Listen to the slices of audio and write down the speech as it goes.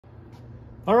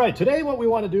All right, today what we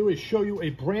want to do is show you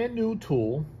a brand new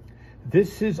tool.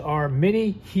 This is our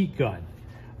mini heat gun.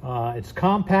 It's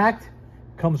compact,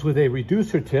 comes with a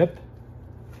reducer tip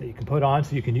that you can put on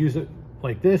so you can use it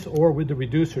like this or with the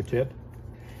reducer tip.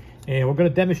 And we're going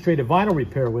to demonstrate a vinyl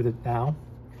repair with it now.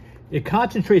 It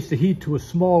concentrates the heat to a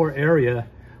smaller area,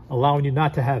 allowing you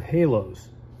not to have halos.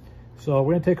 So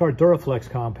we're going to take our Duraflex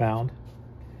compound,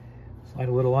 slide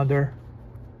a little under,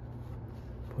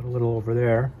 put a little over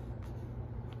there.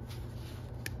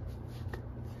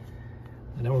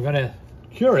 And then we're going to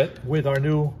cure it with our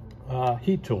new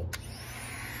heat tool.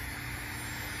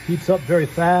 Heats up very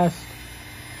fast.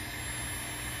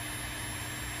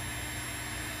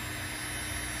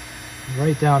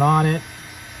 Right down on it.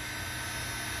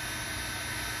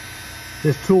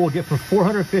 This tool will get from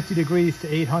 450 degrees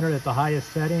to 800 at the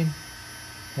highest setting.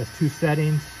 Has two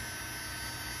settings.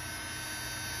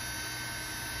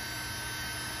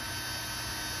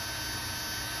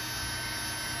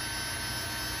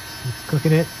 Keep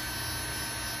cooking it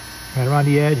right around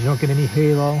the edge. You don't get any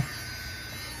halo.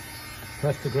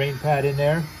 Press the grain pad in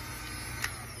there.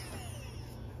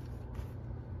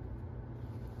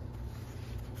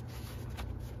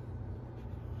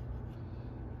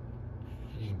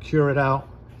 You can cure it out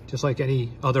just like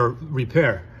any other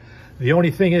repair. The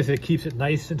only thing is it keeps it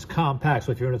nice and compact.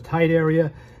 So if you're in a tight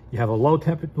area, you have a low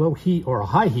heat or a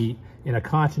high heat in a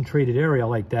concentrated area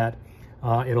like that,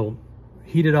 it'll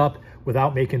heat it up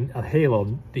without making a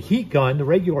halo. The heat gun, the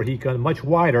regular heat gun, much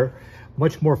wider,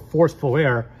 much more forceful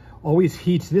air, always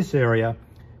heats this area.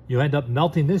 You end up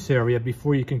melting this area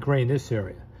before you can grain this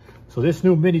area. So this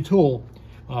new mini tool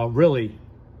really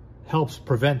helps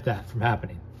prevent that from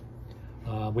happening.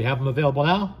 We have them available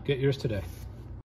now. Get yours today.